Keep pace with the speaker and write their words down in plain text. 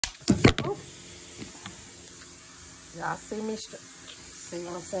Y'all see me, see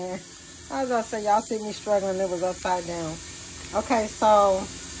what I'm saying? I was gonna say, y'all see me struggling, it was upside down. Okay, so,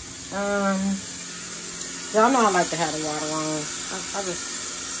 y'all know I like to have the water on. I just,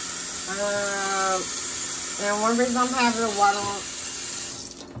 and one reason I'm having the water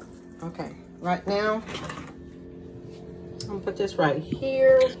on, okay, right now, I'm gonna put this right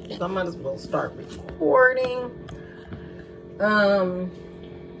here, because I might as well start recording.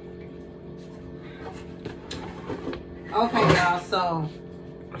 Okay, y'all, so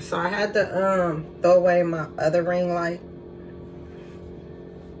I had to throw away my other ring light.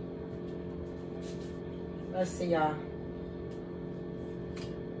 Let's see, y'all.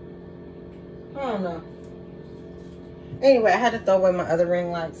 I don't know. Anyway, I had to throw away my other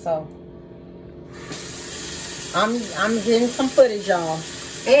ring light, so I'm getting some footage, y'all.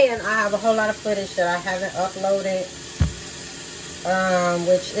 And I have a whole lot of footage that I haven't uploaded.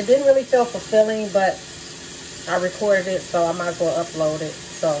 Which it didn't really feel fulfilling, but I recorded it, so I might as well upload it.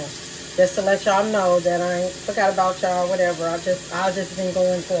 So just to let y'all know that I ain't forgot about y'all, whatever. I just been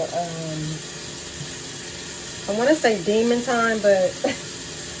going to I want to say demon time, but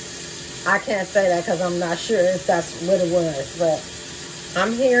I can't say that because I'm not sure if that's what it was. But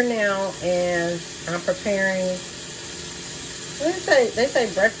I'm here now and I'm preparing. They say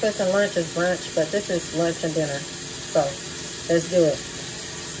breakfast and lunch is brunch, but this is lunch and dinner. So let's do it.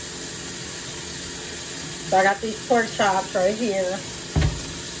 So I got these pork chops right here.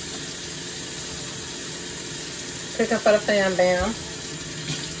 Cooking for the fam bam.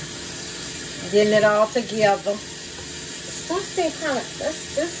 Getting it all together. This seems kind of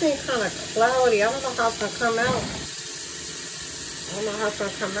cloudy. I don't know how it's gonna come out. I don't know how it's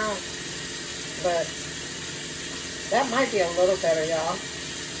gonna come out, but that might be a little better, y'all.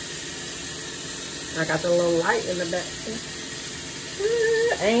 I got the little light in the back.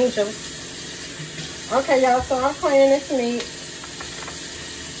 Angel. Okay, y'all, so I'm cleaning this meat.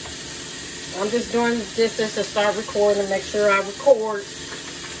 I'm just doing this just to start recording and make sure I record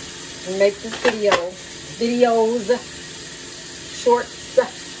and make this videos, shorts.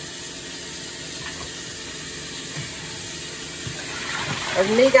 The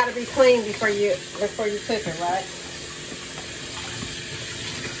meat gotta be clean before you cook it, right?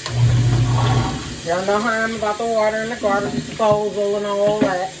 Y'all know how I'm about the water and the garbage disposal and all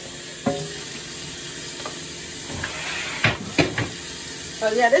that. So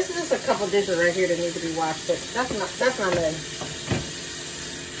yeah, this is just a couple dishes right here that need to be washed, but that's not many.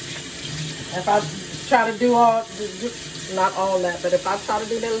 If I try to do not all that, but if I try to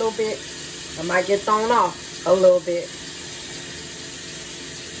do that a little bit, I might get thrown off a little bit.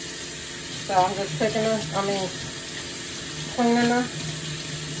 So I'm just cooking cleaning the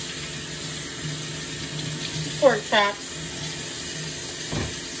pork chops.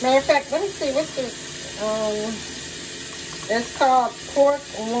 Matter of fact, let me see, what's this? It's called pork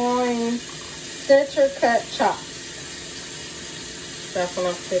loin center cut chops. That's what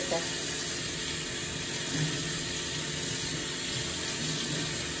I'm cooking.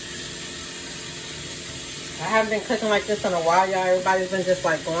 I haven't been cooking like this in a while, y'all. Everybody's been just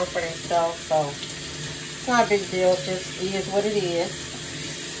like going for themselves, so it's not a big deal. It just is what it is.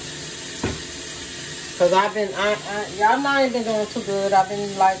 Cause y'all know I ain't been doing too good. I've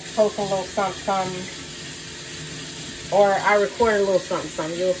been like posting a little something, or I recorded a little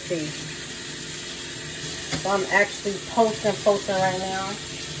something. You'll see. So I'm actually posting right now.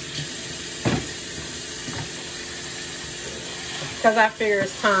 Cause I figure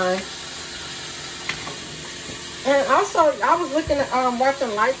it's time. And also, I was looking at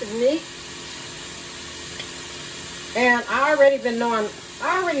watching Life is Neat, and I already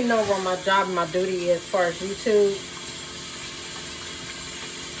know what my job and my duty is as far as YouTube.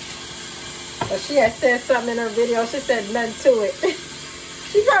 But she had said something in her video. She said nothing to it.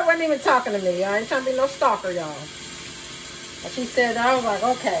 She probably wasn't even talking to me. I ain't trying to be no stalker, y'all. But she said, I was like,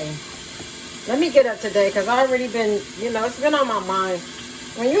 okay, let me get up today, because I already been, it's been on my mind.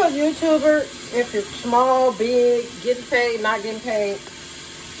 When you're a YouTuber, if you're small, big, getting paid, not getting paid,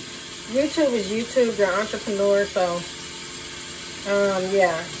 YouTube is YouTube. You're an entrepreneur, so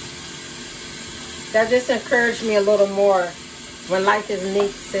yeah. That just encouraged me a little more when Life is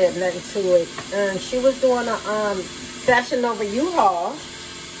Neat said nothing to it. And she was doing a Fashion Over U-Haul,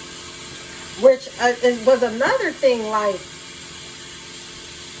 which it was another thing, like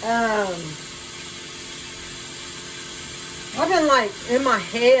I've been like in my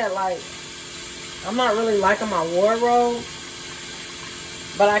head, like I'm not really liking my wardrobe,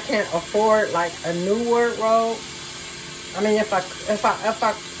 but I can't afford like a new wardrobe. I mean, I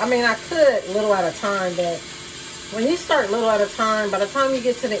could little at a time, but when you start little at a time, by the time you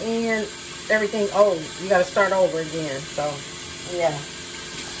get to the end, everything old. You got to start over again. So, yeah.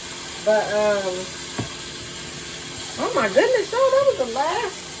 But, oh my goodness, y'all, that was the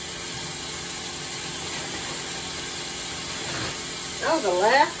last. That was the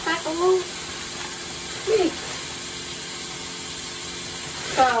last pack of loose meat.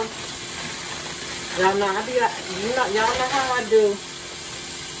 So, y'all know I be like, y'all know how I do.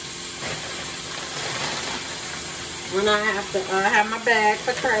 When I have to have my bag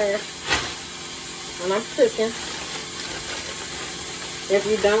for trash when I'm cooking. If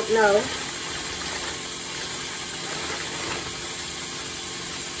you don't know.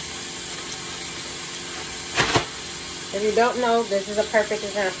 If you don't know, this is a perfect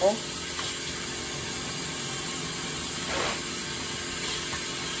example.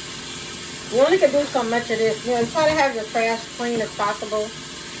 You only can do so much of this. You know, try to have your trash clean as possible,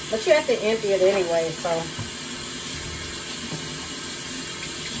 but you have to empty it anyway, so.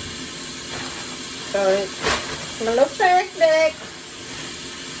 So it's my little trash bag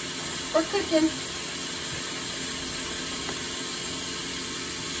for cooking.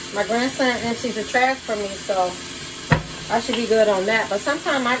 My grandson empties the trash for me, so I should be good on that. But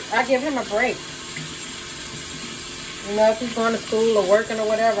sometimes I give him a break. You know, if he's going to school or working or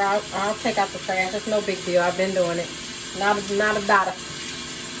whatever, I'll take out the trash. It's no big deal. I've been doing it. Not a dollar.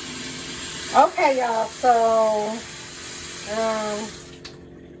 Okay, y'all. So,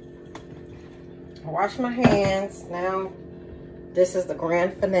 I wash my hands. Now, this is the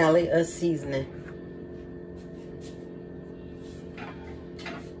grand finale of seasoning.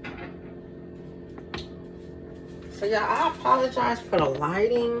 So, yeah, I apologize for the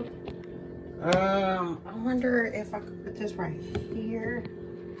lighting. I wonder if I could put this right here.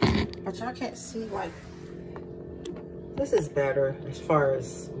 But y'all can't see, like, this is better as far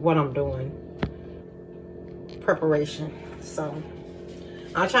as what I'm doing. Preparation. So,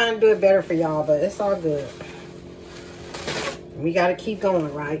 I'm trying to do it better for y'all, but it's all good. We got to keep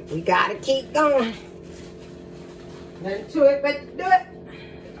going, right? We got to keep going. Nothing to it but to do it.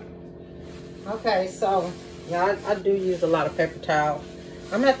 Okay, so, yeah, I do use a lot of paper towels.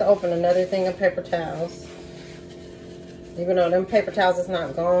 I'm going to have to open another thing of paper towels. Even though them paper towels is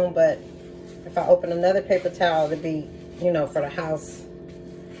not gone, but if I open another paper towel, it'd be, you know, for the house.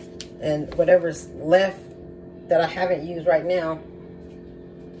 And whatever's left that I haven't used right now,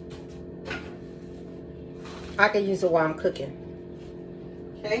 I can use it while I'm cooking.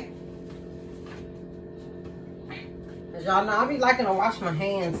 Okay? As y'all know, I be liking to wash my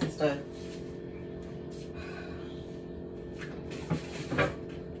hands and stuff.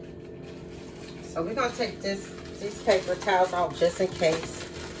 So we're going to take these paper towels out just in case.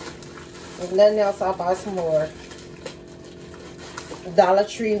 If nothing else, I'll buy some more. Dollar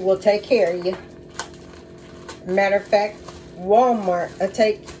Tree will take care of you. Matter of fact, Walmart will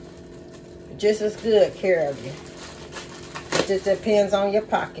take just as good care of you. It just depends on your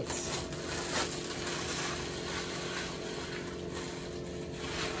pockets.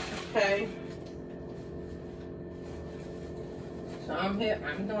 Okay. So I'm here.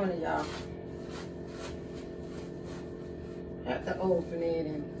 I'm doing it, y'all. Have to open it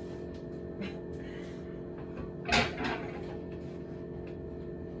and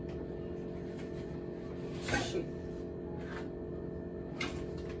shoot.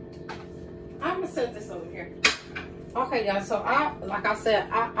 I'm gonna set this over here. Okay, y'all. So like I said,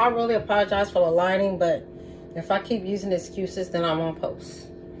 I really apologize for the lighting, but if I keep using excuses, then I won't post.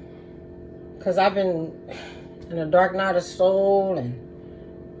 Cause I've been in a dark night of soul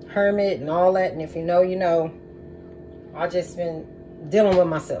and hermit and all that, and if you know, you know. I just been dealing with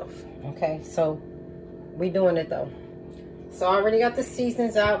myself. Okay, so we doing it though. So I already got the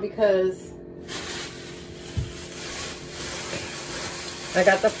seasonings out because I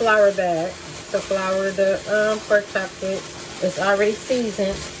got the flour bag. The flour, the pork chop kit is already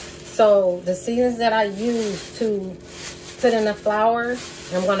seasoned. So the seasons that I use to put in the flour,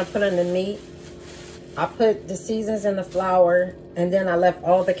 I'm gonna put in the meat. I put the seasons in the flour and then I left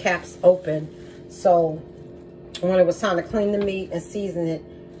all the caps open. So when it was time to clean the meat and season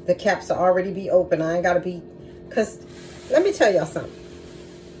it, the caps will already be open. I ain't gotta be, cause let me tell y'all something.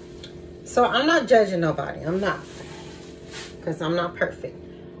 So I'm not judging nobody, I'm not, cause I'm not perfect.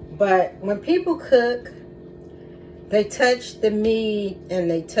 But when people cook, they touch the meat and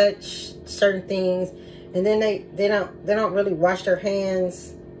they touch certain things, and then they don't really wash their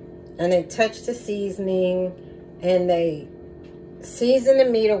hands, and they touch the seasoning and they season the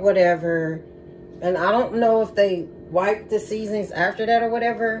meat or whatever. And I don't know if they wipe the seasonings after that or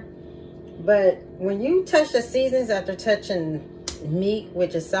whatever. But when you touch the seasonings after touching meat,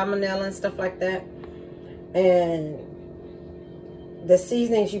 which is salmonella and stuff like that, and the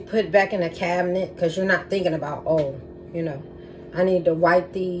seasonings you put back in the cabinet, because you're not thinking about, oh, you know, I need to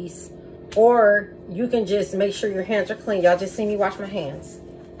wipe these. Or you can just make sure your hands are clean. Y'all just see me wash my hands.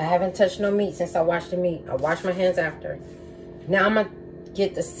 I haven't touched no meat since I washed the meat. I wash my hands after. Now I'm going to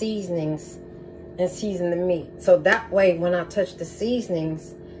get the seasonings and season the meat. So that way, when I touch the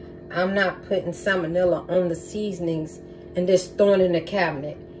seasonings, I'm not putting salmonella on the seasonings and just throwing it in the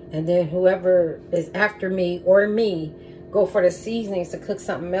cabinet. And then whoever is after me or me go for the seasonings to cook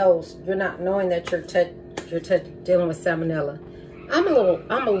something else, you're not knowing that you're dealing with salmonella. I'm a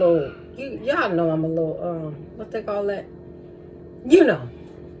little, y'all know I'm a little, what they call that? You know.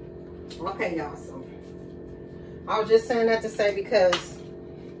 Okay, y'all, so I was just saying that to say, because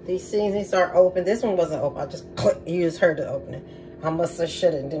these seasonings are open. This one wasn't open. I just clicked. You just heard it opening. I must have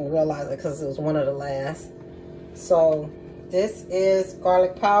should have didn't realize it because it was one of the last. So this is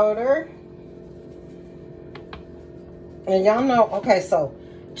garlic powder. And y'all know, okay, so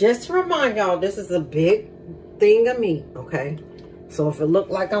just to remind y'all, this is a big thing of meat, okay? So if it look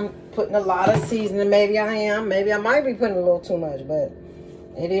like I'm putting a lot of seasoning, maybe I am. Maybe I might be putting a little too much, but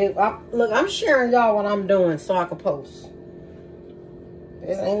it is. Look, I'm sharing y'all what I'm doing so I can post.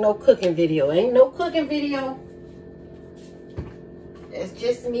 This ain't no cooking video. Ain't no cooking video. It's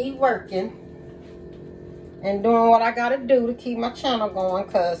just me working and doing what I gotta do to keep my channel going,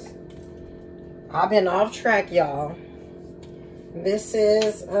 because I've been off track, y'all. This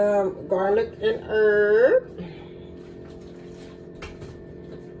is garlic and herb.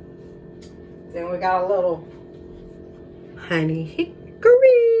 Then we got a little honey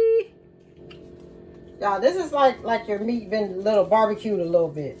hickory. Y'all, this is like your meat been a little barbecued a little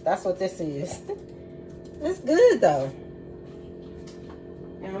bit. That's what this is. It's good though.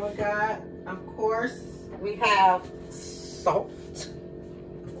 And we got, of course, we have salt.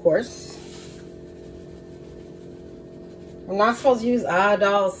 Of course. I'm not supposed to use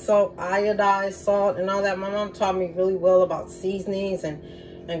iodized salt and all that. My mom taught me really well about seasonings and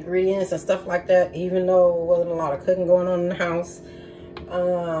ingredients and stuff like that, even though there wasn't a lot of cooking going on in the house.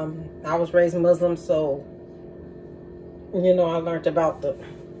 I was raised Muslim, so you know, I learned about the,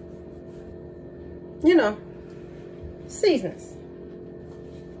 you know, seasonings.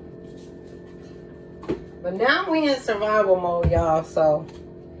 But now we in survival mode, y'all, so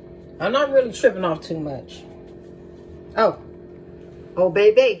I'm not really tripping off too much. Oh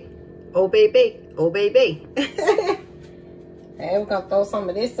baby, oh baby, oh baby. Hey, we're gonna throw some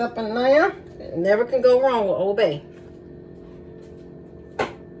of this up in there. It never can go wrong with Old Bay.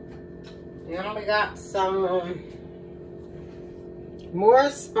 Then we got some more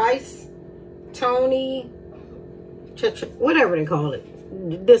spice, Tony, whatever they call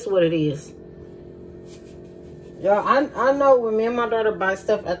it. This is what it is. Y'all, I know when me and my daughter buy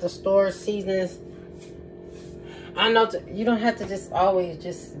stuff at the store, seasonings, I know you don't have to just always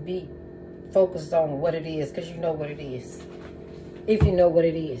just be focused on what it is, because you know what it is. If you know what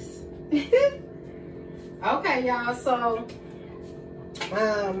it is. Okay, y'all, so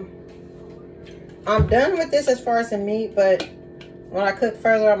I'm done with this as far as the meat, but when I cook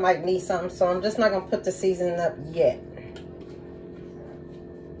further I might need something, so I'm just not gonna put the seasoning up yet,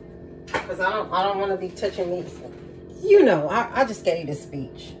 because I don't want to be touching meat. You know, I just gave this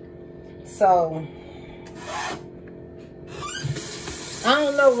speech, so I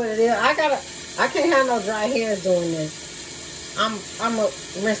don't know what it is. I can't have no dry hairs doing this. I'm gonna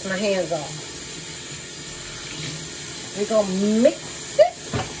rinse my hands off. We're gonna mix it.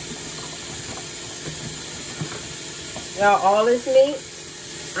 Y'all, all this meat,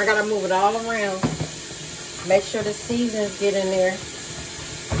 I gotta move it all around. Make sure the seasons get in there.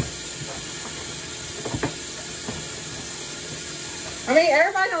 I mean,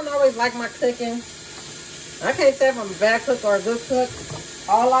 everybody don't always like my cooking. I can't say if I'm a bad cook or a good cook.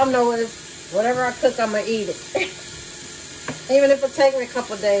 All I know is whatever I cook, I'm gonna eat it. Even if it takes me a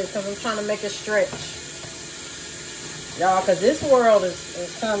couple of days, because I'm trying to make it stretch. Y'all, because this world is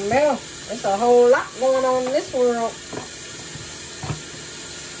something else. There's a whole lot going on in this world.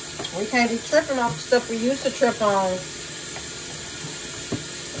 We can't be tripping off the stuff we used to trip on.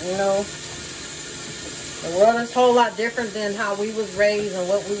 You know, the world is a whole lot different than how we was raised and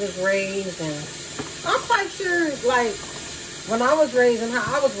what we was raised. And I'm quite sure, like, when I was raised and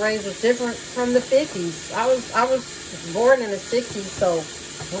how I was raised was different from the 50s. I was born in the 60s, so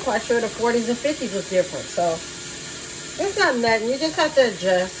I'm quite sure the 40s and 50s was different. So it's not nothing. You just have to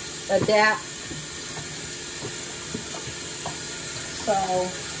adjust, adapt. So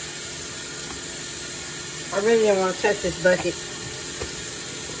I really didn't want to touch this bucket.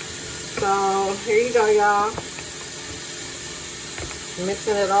 So here you go, y'all.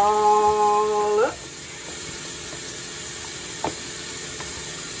 Mixing it all up.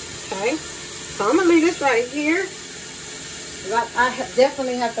 Okay, so I'm gonna leave this right here.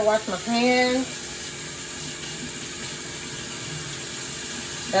 Definitely have to wash my hands.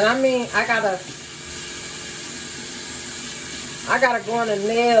 And I mean, I gotta go on the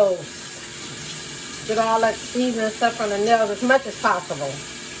nails. Get all that seasoning stuff on the nails as much as possible.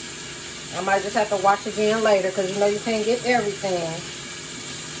 I might just have to wash again later because you know you can't get everything.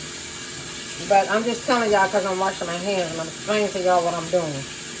 But I'm just telling y'all because I'm washing my hands and I'm explaining to y'all what I'm doing.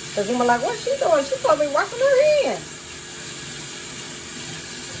 Because you're like, what's she doing? She's supposed to be washing her hands.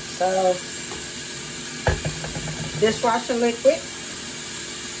 So, dishwashing liquid.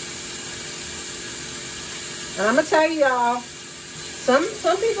 And I'm going to tell y'all, some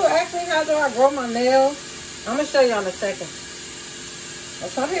people ask me how do I grow my nails. I'm going to show you in a second. But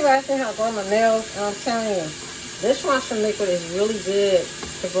some people ask me how I grow my nails, and I'm telling you, dishwashing liquid is really good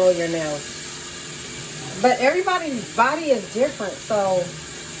to grow your nails. But everybody's body is different, so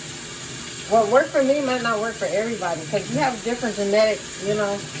what worked for me might not work for everybody because you have different genetics, you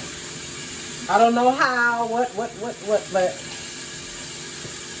know. I don't know how, what, but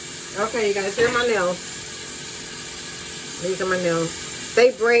okay, you guys, here are my nails. These are my nails.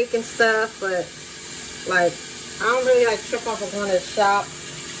 They break and stuff, but like I don't really like trip off of going to the shop.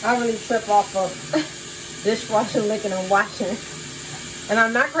 I really trip off of dishwashing, licking, and washing. And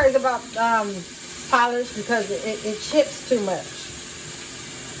I'm not crazy about polish because it chips too much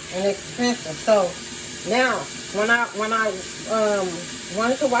and expensive. So now when I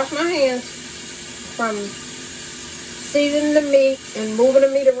wanted to wash my hands from seasoning the meat and moving the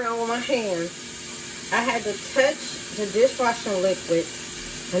meat around with my hands, I had to touch the dishwashing liquid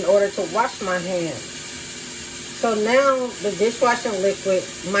in order to wash my hands. So now the dishwashing liquid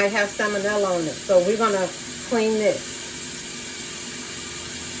might have salmonella on it. So we're gonna clean this.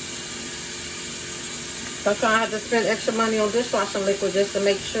 Sometimes I have to spend extra money on dishwashing liquid just to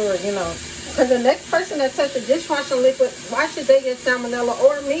make sure, you know. Because the next person that touched the dishwashing liquid, why should they get salmonella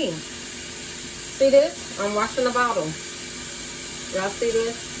or me? See this? I'm washing the bottle. Y'all see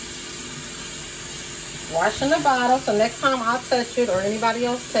this? Washing the bottle, so next time I touch it or anybody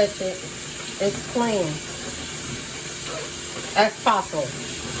else touch it, it's clean as possible.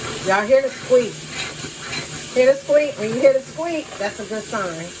 Y'all hear the squeak? Hear the squeak? When you hear the squeak, that's a good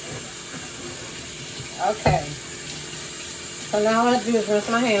sign. Okay. So now all I do is rinse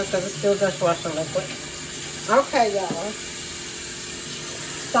my hands because it's still dishwashing liquid. Okay, y'all.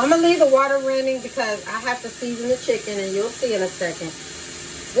 So I'm going to leave the water running because I have to season the chicken and you'll see in a second.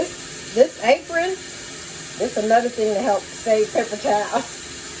 This apron, this is another thing to help save paper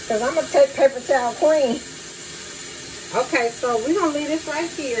towels. Because I'm going to take paper towel clean. Okay, so we're going to leave this right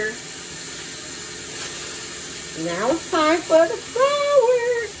here. Now it's time for the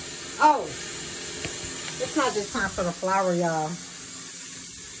flour. Oh, it's not just time for the flour, y'all.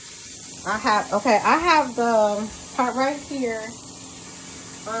 I have the part right here.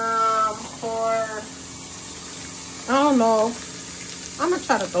 I don't know. I'm going to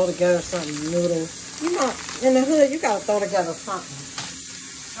try to throw together some noodles. You know, in the hood, you got to throw together something.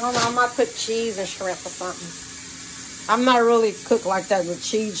 I don't know, I might put cheese and shrimp or something. I'm not really cooked like that with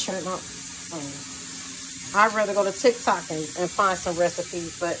cheese, shrimp. I'd rather go to TikTok and find some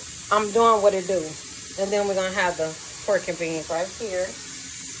recipes, but I'm doing what it do. And then we're going to have the pork and beans right here.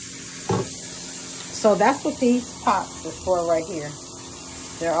 So that's what these pots is for right here.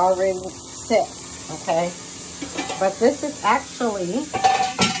 They're already set, okay? But this is actually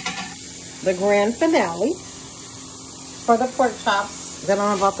the grand finale for the pork chops that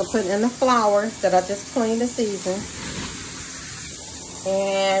I'm about to put in the flour that I just cleaned and seasoned.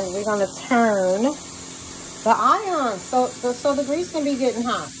 And we're going to turn the iron so the grease can be getting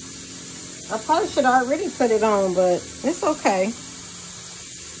hot. I probably should have already put it on, but it's okay.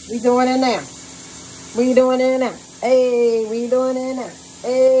 We doing it now. We doing it now. Hey, we doing it now.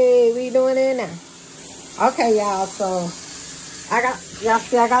 Hey, we doing it now. Okay, y'all. So I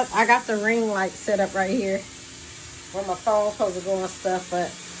got the ring light set up right here where my phone's supposed to go and stuff,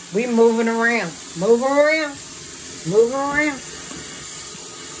 but we moving around. Moving around. Moving around.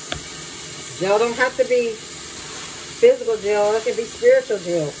 Gel don't have to be physical gel. It can be spiritual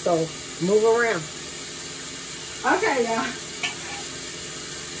gel. So move around. Okay, y'all.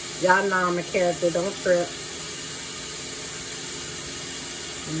 Y'all know I'm a character. Don't trip.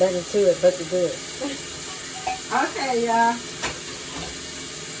 Better to it, but to do it. Okay, y'all.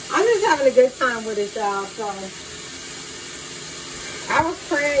 I'm just having a good time with it, y'all. So I was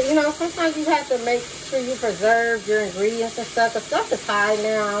praying, you know, sometimes you have to make sure you preserve your ingredients and stuff. The stuff is high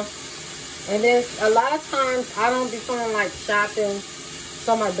now. And then a lot of times I don't be feeling like shopping.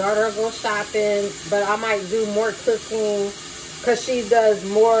 So my daughter will go shopping, but I might do more cooking because she does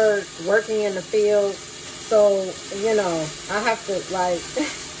more working in the field. So, you know, I have to, like,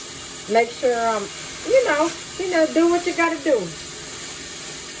 make sure I'm, you know, do what you got to do.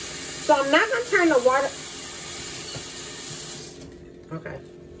 So I'm not going to turn the water. Okay.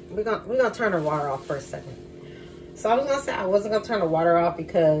 We're gonna turn the water off for a second. So I was going to say I wasn't going to turn the water off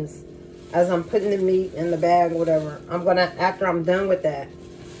because as I'm putting the meat in the bag or whatever, I'm going to, after I'm done with that,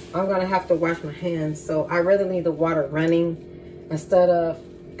 I'm going to have to wash my hands. So I really need the water running instead of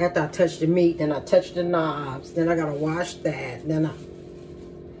after I touch the meat, then I touch the knobs, then I got to wash that, then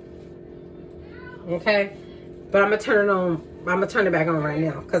okay? But I'm going to turn it on. I'm going to turn it back on right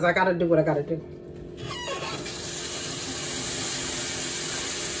now because I got to do what I got to do.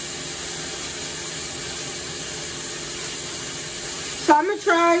 So I'm going to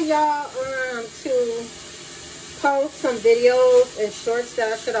try, y'all, to post some videos and shorts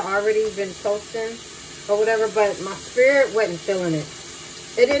that I should have already been posting or whatever, but my spirit wasn't feeling it.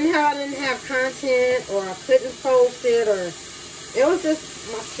 I didn't have content, or I couldn't post it, or it was just,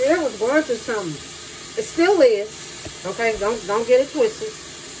 my spirit was going through something. It still is, okay? Don't get it twisted.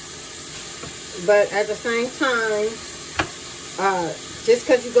 But at the same time, just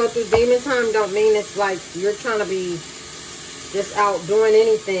because you go through demon time don't mean it's like you're trying to be just out doing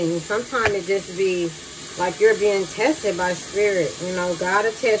anything. Sometimes it just be like you're being tested by spirit. You know, God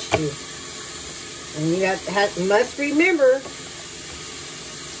will test you. And you must remember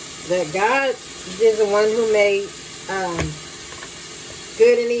that God is the one who made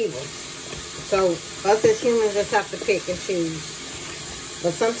good and evil. So us as humans just have to pick and choose.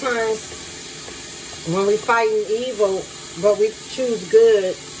 But sometimes when we fighting evil, but we choose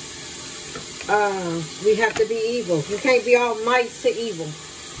good, we have to be evil. You can't be all might to evil.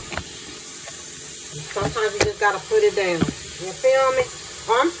 Sometimes you just gotta put it down. You feel me?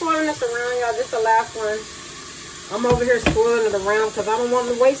 Oh, I'm swirling this around, y'all. This is the last one. I'm over here swirling it around because I don't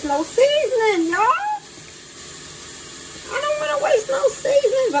want to waste no seasoning, y'all. I don't want to waste no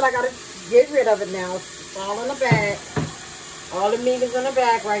seasoning, but I got to get rid of it now. It's all in the bag. All the meat is in the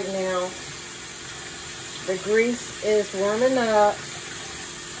bag right now. The grease is warming up.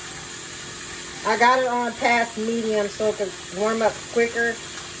 I got it on past medium so it can warm up quicker.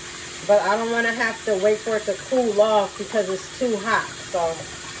 But I don't want to have to wait for it to cool off because it's too hot. So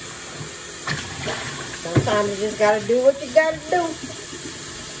sometimes you just got to do what you got to do.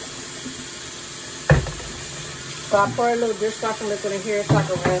 So I pour a little dishwashing liquid in here so I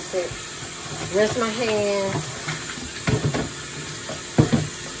can rinse it. Rinse my hands.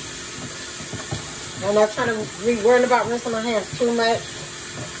 I'm not trying to be worried about rinsing my hands too much.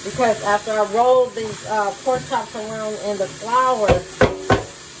 Because after I roll these pork chops around in the flour,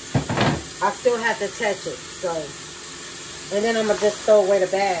 I still have to touch it. So, and then I'm going to just throw away the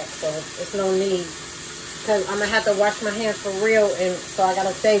bag. So it's no need. Because I'm going to have to wash my hands for real. And so I got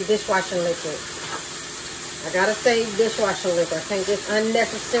to save dishwashing liquid. I got to save dishwashing liquid. I can't just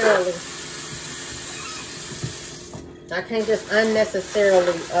unnecessarily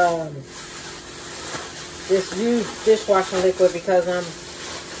just use dishwashing liquid because I'm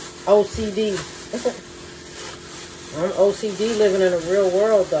OCD. I'm OCD living in the real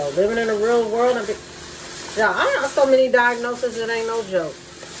world, though. Living in the real world. Yeah, I have so many diagnoses, it ain't no joke.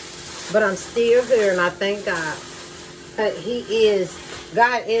 But I'm still here, and I thank God.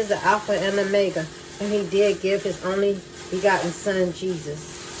 God is the Alpha and Omega. And He did give His only begotten Son, Jesus.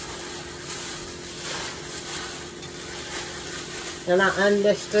 And I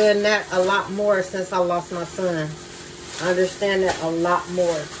understand that a lot more since I lost my son. I understand that a lot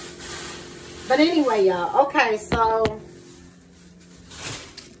more. But anyway, y'all. Okay, so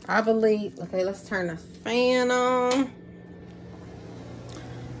I believe. Okay, let's turn the fan on.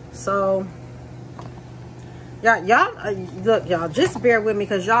 So, y'all, look, y'all, just bear with me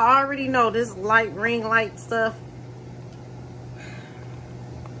because y'all already know this ring light stuff.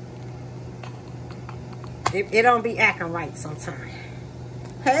 It don't be acting right sometimes.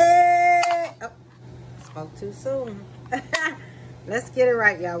 Hey! Oh, spoke too soon. Let's get it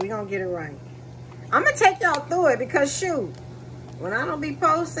right, y'all. We gonna get it right. I'm gonna take y'all through it because, shoot, when I don't be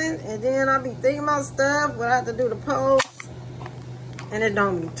posting and then I be thinking about stuff, what I have to do to post, and it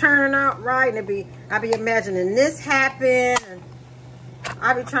don't be turning out right, and I be imagining this happen, and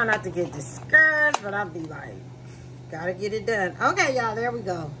I be trying not to get discouraged, but I be like, gotta get it done. Okay, y'all, there we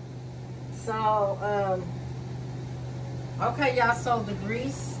go. So, okay, y'all, so the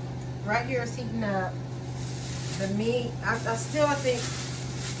grease right here is heating up. The meat, I think,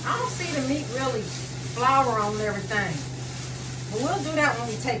 I don't see the meat really flour on everything. But we'll do that when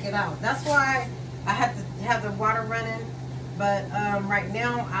we take it out. That's why I have to have the water running. But right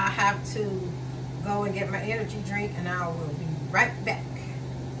now, I have to go and get my energy drink, and I will be right back.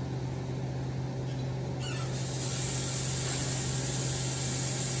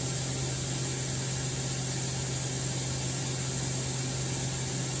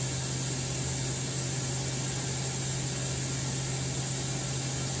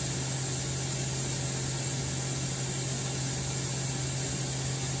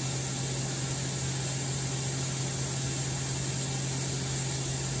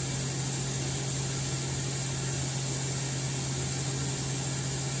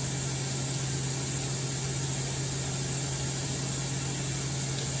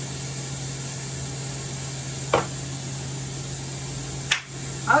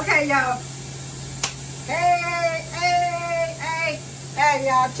 Okay, y'all. Hey,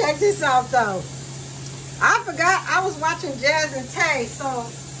 y'all. Check this out, though. I forgot I was watching Jazz and Tay, so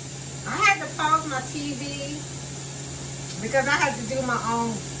I had to pause my TV because I had to do my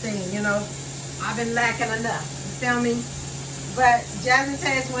own thing, you know. I've been lacking enough. You feel me? But Jazz and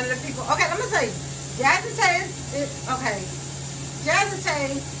Tay is one of the people. Okay, let me tell you. Jazz and Tay is okay. Jazz and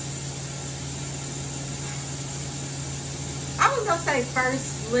Tay, I was gonna say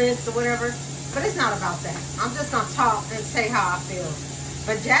first list or whatever, but it's not about that. I'm just gonna talk and say how I feel.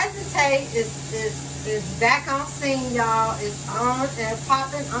 But Jazz and Tay is back on scene, y'all. It's on and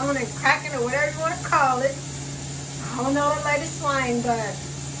popping, on and cracking, or whatever you want to call it. I don't know the latest slang, but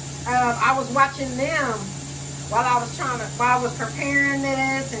I was watching them while I was preparing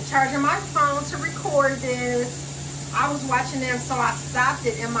this and charging my phone to record this. I was watching them, so I stopped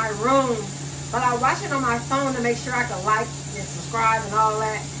it in my room. But I watch it on my phone to make sure I can like and subscribe and all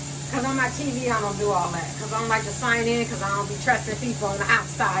that. Because on my TV, I don't do all that. Because I don't like to sign in because I don't be trusting people on the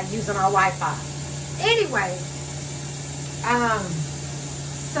outside using our Wi-Fi. Anyway,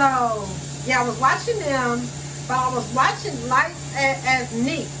 so, yeah, I was watching them. But I was watching Life as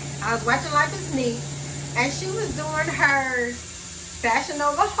Neat. I was watching Life as Neat. And she was doing her Fashion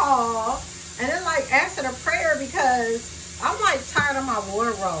Nova haul. And then, like, answered a prayer because I'm, like, tired of my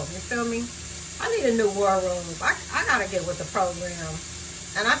wardrobe. You feel me? I need a new wardrobe. I gotta get with the program.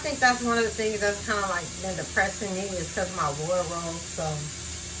 And I think that's one of the things that's kind of like been depressing me is because of my wardrobe. So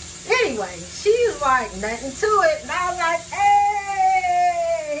anyway, she's like nothing to it. And I was like,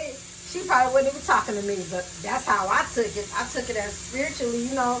 hey. She probably wasn't even talking to me, but that's how I took it. I took it as spiritually,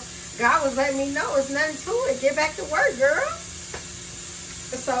 you know. God was letting me know it's nothing to it. Get back to work, girl.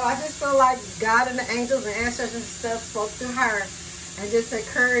 So I just feel like God and the angels and ancestors and stuff spoke to her and just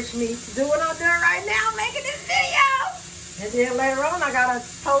encouraged me to do what I'm doing right now, making this video. And then later on, I gotta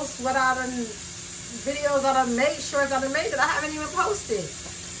post what I done, videos I done made, shorts I done made that I haven't even posted.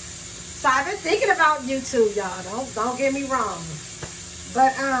 So I've been thinking about YouTube, y'all. Don't get me wrong.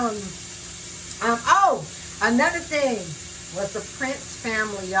 But oh, another thing was the Prince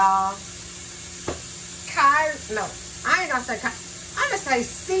family, y'all. No, I ain't gonna say Kai. I'm gonna say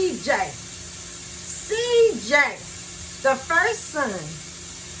CJ. CJ. The first son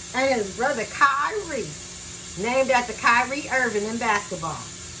and his brother Kyrie, named after Kyrie Irving in basketball.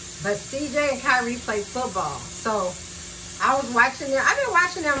 But CJ and Kyrie play football. So I was watching them. I've been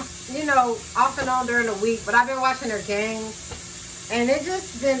watching them, you know, off and on during the week, but I've been watching their games. And it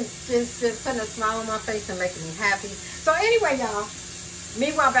just been putting a smile on my face and making me happy. So anyway, y'all,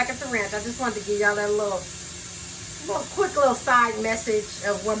 meanwhile back at the ranch, I just wanted to give y'all that quick little side message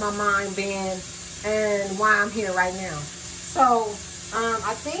of where my mind been and why I'm here right now. So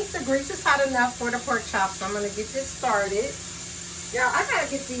I think the grease is hot enough for the pork chops, so I'm gonna get this started. Y'all, I gotta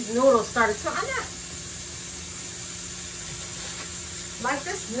get these noodles started too. I'm not like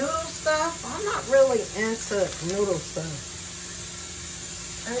this noodle stuff. I'm not really into noodle stuff.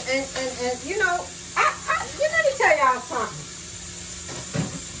 And you know, let me tell y'all something.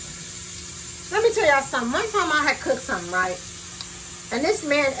 Let me tell y'all something. One time I had cooked something, right? And this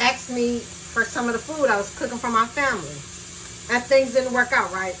man asked me for some of the food I was cooking for my family. And things didn't work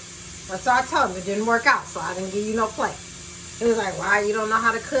out, right? And so I told him it didn't work out, so I didn't give you no plate. He was like, why, you don't know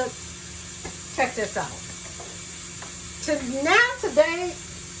how to cook? Check this out. Today,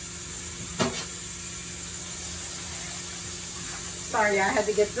 sorry, I had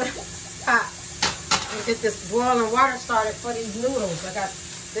to get the pot and get this boiling water started for these noodles. I got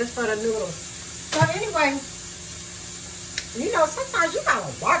this for the noodles. So anyway, you know, sometimes you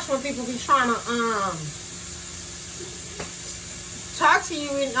gotta watch when people be trying to talk to you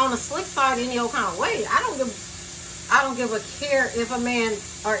on the slick side any old kind of way. I don't give a care if a man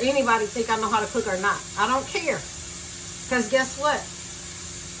or anybody think I know how to cook or not. I don't care. Because guess what?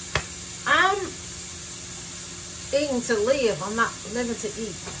 I'm eating to live. I'm not living to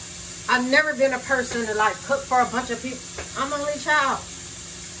eat. I've never been a person to like cook for a bunch of people. I'm an only child.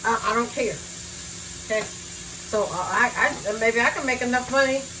 I don't care. Okay? So maybe I can make enough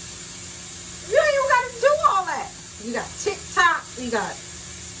money. You ain't even got to do all that. You got TikTok. You got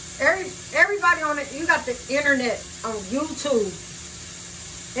everybody on it. You got the internet on YouTube.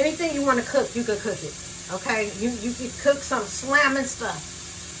 Anything you want to cook, you can cook it. Okay, you can cook some slamming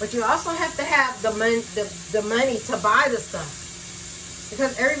stuff, but you also have to have the money to buy the stuff,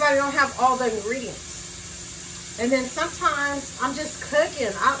 because everybody don't have all the ingredients. And then sometimes I'm just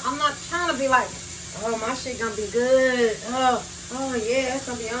cooking. I'm not trying to be like, oh, my shit gonna be good. Oh yeah, it's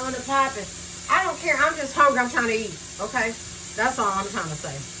gonna be on and popping. I don't care. I'm just hungry. I'm trying to eat. Okay, that's all I'm trying to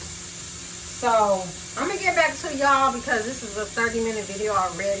say. So I'm gonna get back to y'all because this is a 30-minute video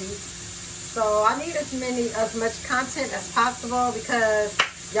already. So I need as much content as possible, because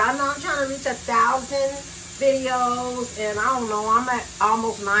y'all know I'm trying to reach 1,000 videos, and I don't know, I'm at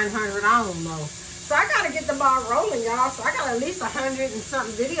almost 900. I don't know. So I gotta get the ball rolling, y'all. So I got at least 100 and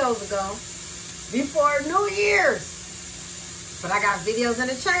something videos ago before New Year's. But I got videos in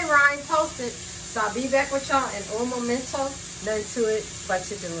the chamber I ain't posted. So I'll be back with y'all in un momento. Nothing to it but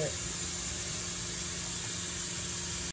to do it.